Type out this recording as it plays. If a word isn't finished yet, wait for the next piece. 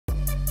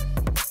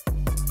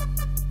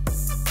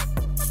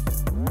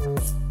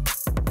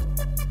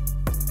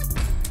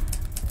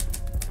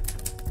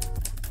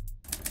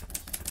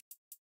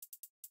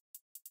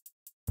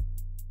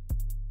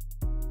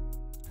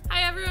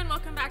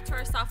back to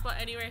our Softball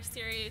Anywhere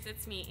series.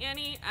 It's me,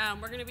 Annie.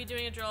 We're going to be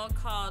doing a drill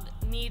called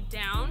knee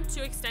down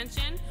to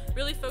extension,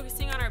 really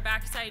focusing on our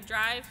backside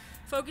drive,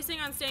 focusing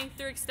on staying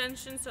through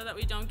extension so that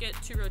we don't get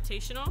too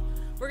rotational.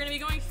 We're going to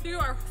be going through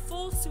our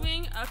full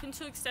swing up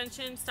into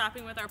extension,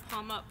 stopping with our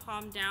palm up,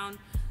 palm down,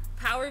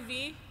 power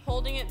V,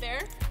 holding it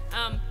there.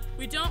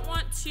 We don't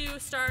want to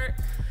start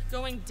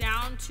going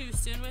down too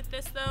soon with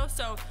this though,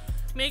 so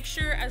make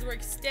sure as we're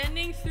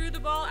extending through the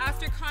ball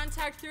after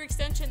contact through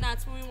extension,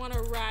 that's when we want to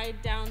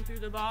ride down through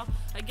the ball.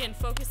 Again,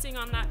 focusing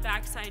on that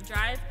backside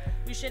drive.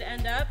 We should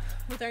end up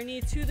with our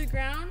knee to the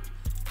ground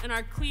and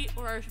our cleat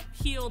or our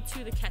heel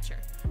to the catcher,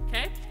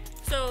 okay?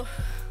 So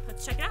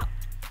let's check it out.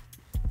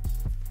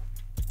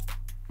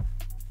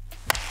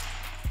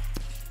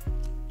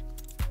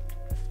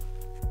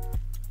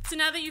 So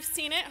now that you've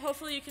seen it,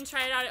 hopefully you can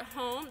try it out at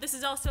home. This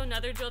is also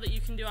another drill that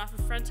you can do off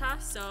of front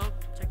toss, so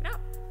check it out.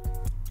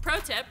 Pro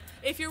tip,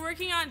 if you're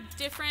working on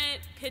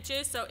different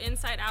pitches, so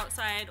inside,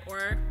 outside,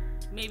 or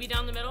maybe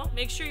down the middle,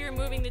 make sure you're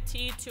moving the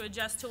tee to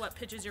adjust to what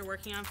pitches you're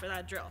working on for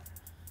that drill.